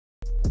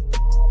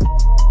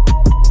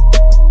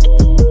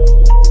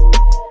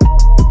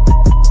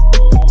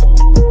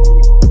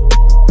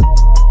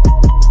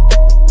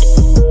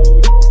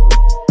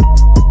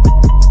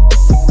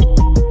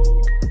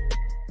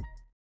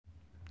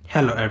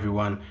Hello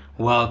everyone,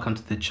 welcome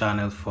to the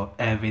channel for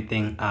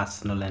everything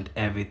Arsenal and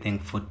everything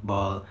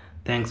football.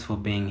 Thanks for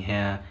being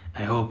here.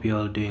 I hope you're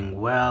all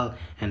doing well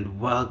and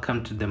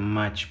welcome to the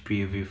match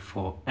preview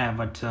for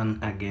Everton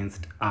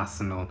against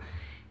Arsenal.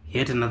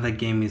 Yet another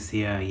game is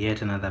here,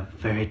 yet another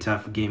very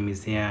tough game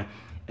is here.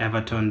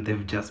 Everton,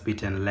 they've just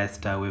beaten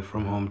Leicester away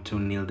from home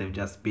 2-0. They've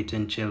just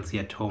beaten Chelsea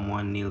at home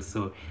 1-0,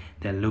 so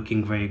they're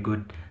looking very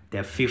good.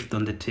 They're fifth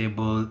on the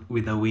table.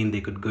 With a win,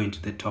 they could go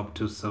into the top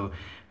two. So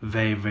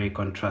very, very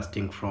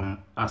contrasting from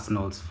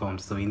Arsenal's form.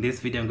 So in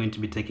this video, I'm going to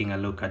be taking a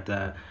look at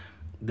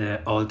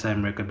the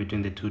all-time record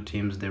between the two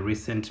teams, the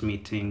recent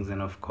meetings,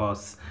 and of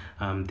course,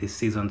 this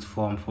season's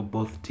form for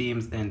both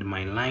teams, and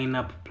my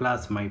lineup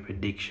plus my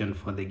prediction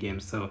for the game.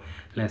 So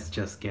let's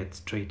just get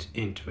straight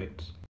into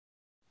it.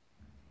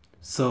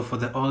 So for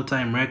the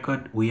all-time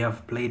record, we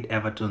have played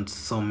Everton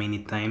so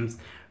many times.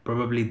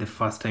 Probably the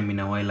first time in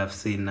a while I've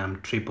seen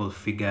triple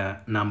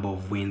figure number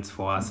of wins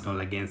for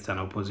Arsenal against an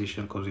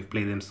opposition, because we've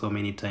played them so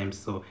many times.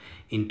 So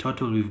in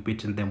total we've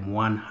beaten them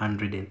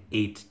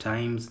 108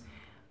 times.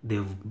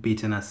 They've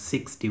beaten us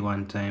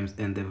 61 times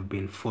and they've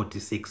been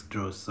 46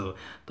 draws. So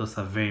those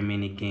are very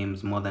many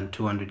games, more than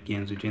 200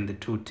 games between the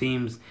two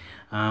teams.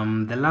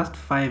 The last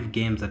 5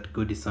 games at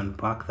Goodison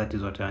Park, that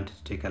is what I wanted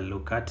to take a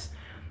look at.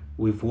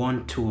 We've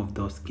won 2 of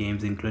those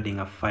games, including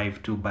a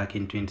 5-2 back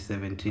in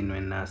 2017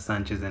 when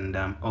Sanchez and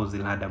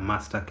Ozil had a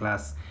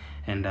masterclass.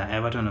 And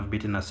Everton have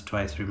beaten us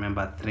twice.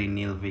 Remember,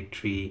 3-0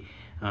 victory.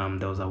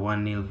 There was a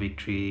 1-0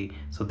 victory.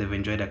 So they've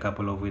enjoyed a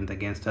couple of wins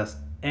against us.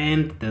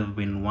 And there's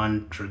been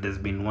one draw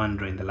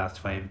in the last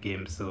 5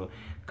 games. So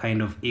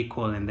kind of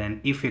equal. And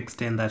then if you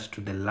extend that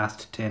to the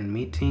last 10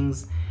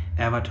 meetings,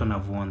 Everton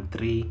have won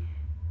 3.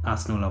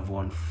 Arsenal have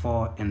won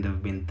 4 and there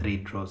have been 3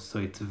 draws, so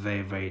it's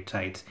very, very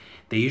tight.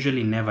 They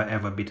usually never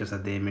ever beat us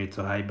at the Emirates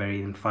or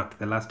Highbury. In fact,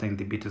 the last time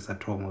they beat us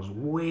at home was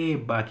way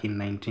back in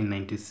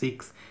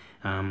 1996.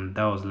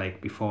 That was like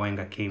before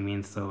Wenger came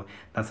in, so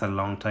that's a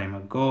long time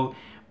ago.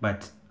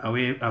 But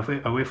away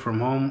from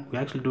home, we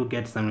actually do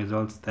get some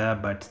results there.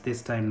 But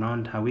this time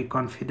round, are we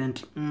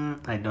confident?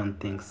 I don't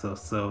think so.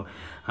 So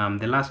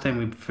the last time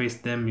we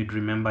faced them, you'd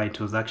remember it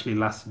was actually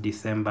last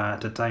December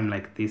at a time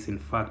like this. In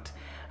fact,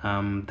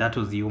 that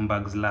was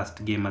Ljungberg's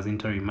last game as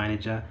interim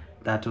manager.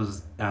 That was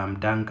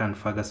Duncan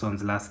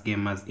Ferguson's last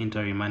game as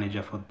interim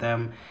manager for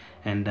them.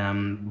 And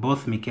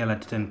both Mikel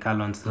Arteta and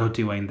Carlo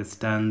Ancelotti were in the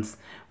stands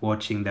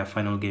watching their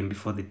final game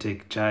before they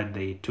took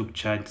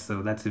charge.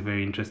 So that's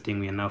very interesting.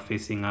 We are now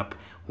facing up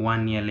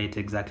 1 year later,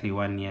 exactly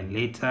 1 year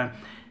later.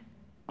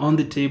 On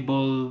the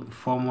table,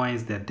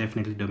 form-wise, they're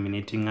definitely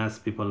dominating us.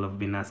 People have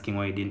been asking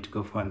why didn't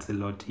go for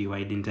Ancelotti,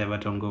 why didn't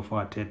Everton go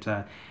for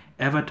Arteta.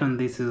 Everton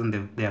this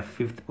season, they're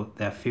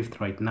fifth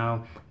right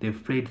now.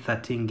 They've played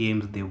 13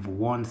 games, they've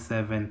won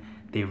 7,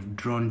 they've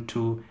drawn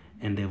 2,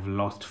 and they've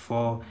lost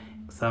 4.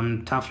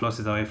 Some tough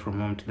losses away from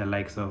home to the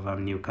likes of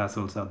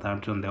Newcastle,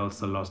 Southampton. They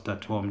also lost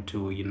at home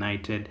to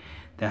United.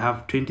 They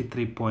have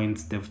 23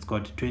 points. They've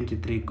scored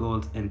 23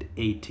 goals and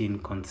 18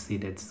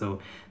 conceded. So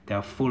they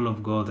are full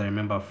of goals. I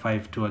remember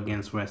 5-2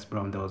 against West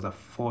Brom. There was a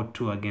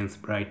 4-2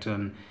 against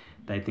Brighton.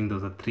 I think there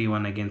was a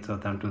 3-1 against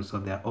Southampton. So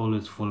they are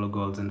always full of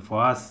goals. And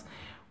for us,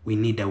 we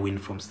need a win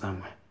from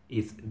somewhere.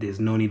 There's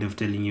no need of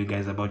telling you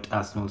guys about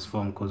Arsenal's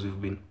form, because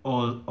we've been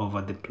all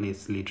over the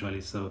place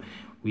literally. So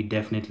we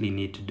definitely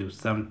need to do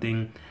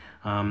something.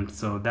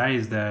 So that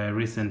is the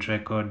recent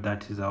record,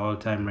 that is our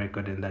all-time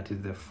record, and that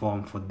is the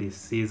form for this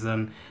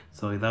season.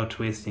 So without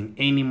wasting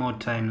any more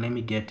time, let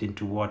me get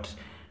into what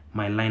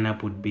my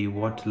lineup would be,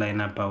 what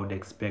lineup I would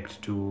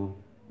expect to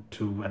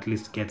at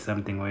least get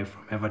something away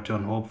from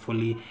Everton,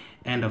 hopefully,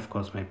 and of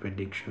course my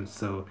predictions.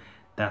 So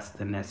that's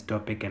the next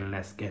topic, and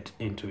let's get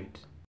into it.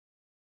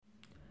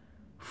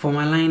 For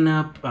my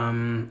lineup,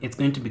 it's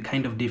going to be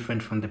kind of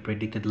different from the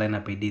predicted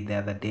lineup I did the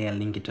other day. I'll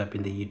link it up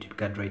in the YouTube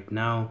card right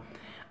now.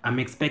 I'm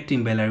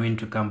expecting Bellerin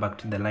to come back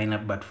to the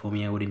lineup, but for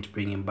me, I wouldn't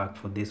bring him back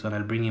for this one.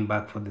 I'll bring him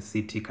back for the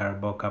City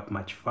Carabao Cup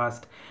match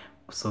first.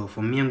 So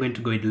for me, I'm going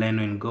to go with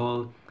Leno in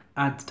goal.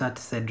 I'd start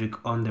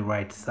Cedric on the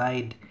right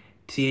side,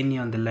 Tierney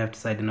on the left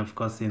side, and of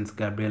course, since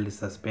Gabriel is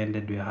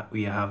suspended,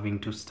 we are having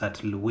to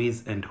start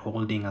Luiz and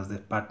Holding as the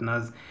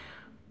partners.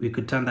 We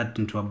could turn that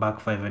into a back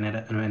 5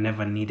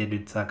 whenever needed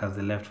with Saka as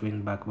the left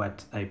wing back,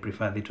 but I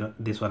prefer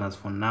this one as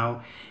for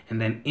now.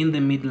 And then in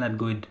the middle, I'd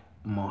go with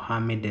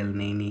Mohamed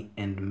Elneny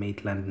and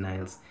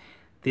Maitland-Niles.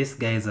 These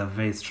guys are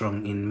very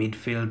strong in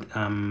midfield.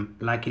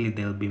 Luckily,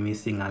 they'll be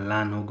missing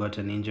Alan, who got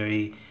an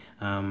injury.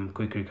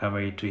 Quick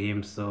recovery to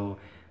him, so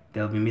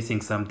they'll be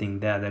missing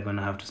something there. They're going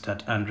to have to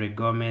start Andre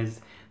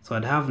Gomez. So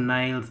I'd have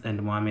Niles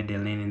and Mohamed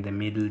Elneny in the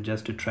middle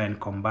just to try and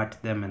combat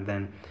them. And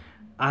then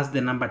as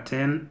the number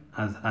 10,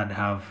 I'd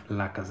have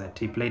Lacazette.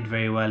 He played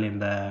very well in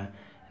the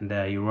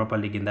Europa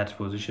League in that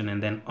position.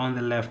 And then on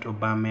the left,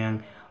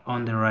 Aubameyang.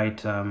 On the right,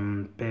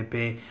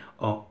 Pepe.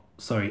 Or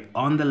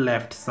on the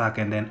left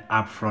Saka, and then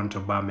up front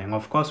Aubameyang.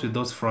 Of course, with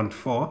those front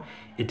four,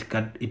 it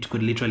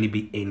could literally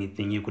be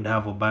anything. You could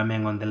have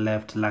Aubameyang on the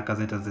left,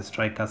 Lacazette as the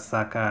striker,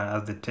 Saka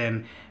as the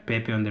 10,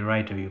 Pepe on the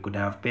right, or you could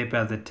have Pepe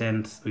as the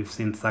 10. We've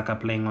seen Saka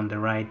playing on the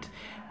right.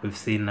 We've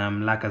seen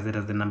Lacazette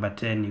as the number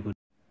 10.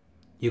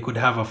 You could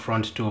have a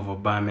front two of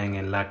Aubameyang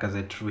and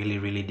Lacazette.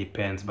 Really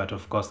depends. But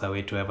of course,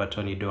 away to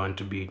Everton, you don't want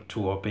to be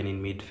too open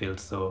in midfield.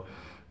 So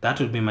that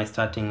would be my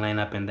starting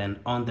lineup. And then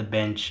on the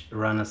bench,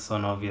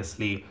 Ranasson,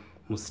 obviously,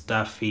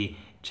 Mustafi.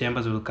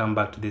 Chambers will come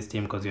back to this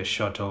team because you're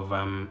short of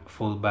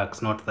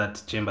fullbacks. Not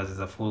that Chambers is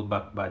a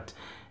fullback, but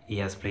he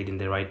has played in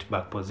the right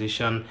back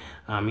position.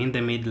 In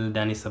the middle,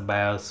 Dani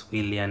Ceballos,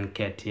 Willian,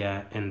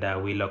 Ketia, and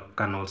Willock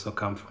can also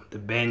come from the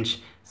bench.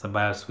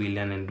 Ceballos,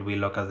 Willian, and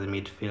Willock as the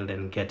midfield,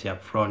 and Ketia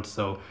up front.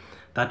 So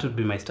that would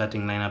be my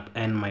starting lineup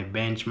and my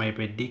bench. My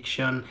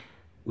prediction,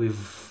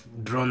 we've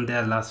drawn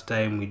there last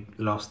time, we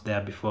lost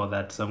there before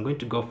that. So I'm going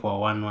to go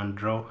for a 1-1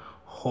 draw.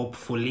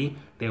 Hopefully,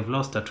 they've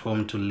lost at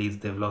home to Leeds,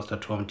 they've lost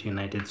at home to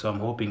United, so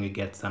I'm hoping we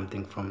get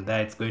something from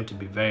there. It's going to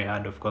be very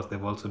hard. Of course,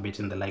 they've also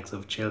beaten the likes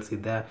of Chelsea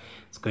there.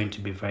 It's going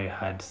to be very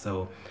hard.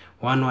 So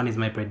 1-1 is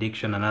my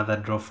prediction. Another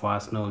draw for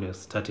Arsenal. You're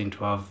starting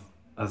to have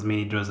as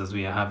many draws as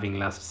we are having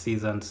last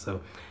season.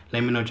 So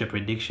let me know what your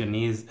prediction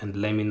is, and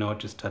let me know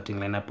what your starting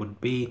lineup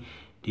would be.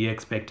 Do you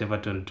expect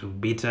Everton to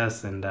beat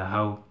us, and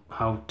how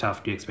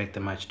tough do you expect the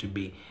match to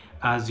be?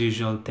 As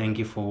usual, thank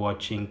you for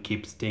watching.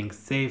 Keep staying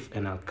safe,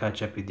 and I'll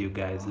catch up with you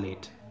guys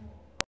later.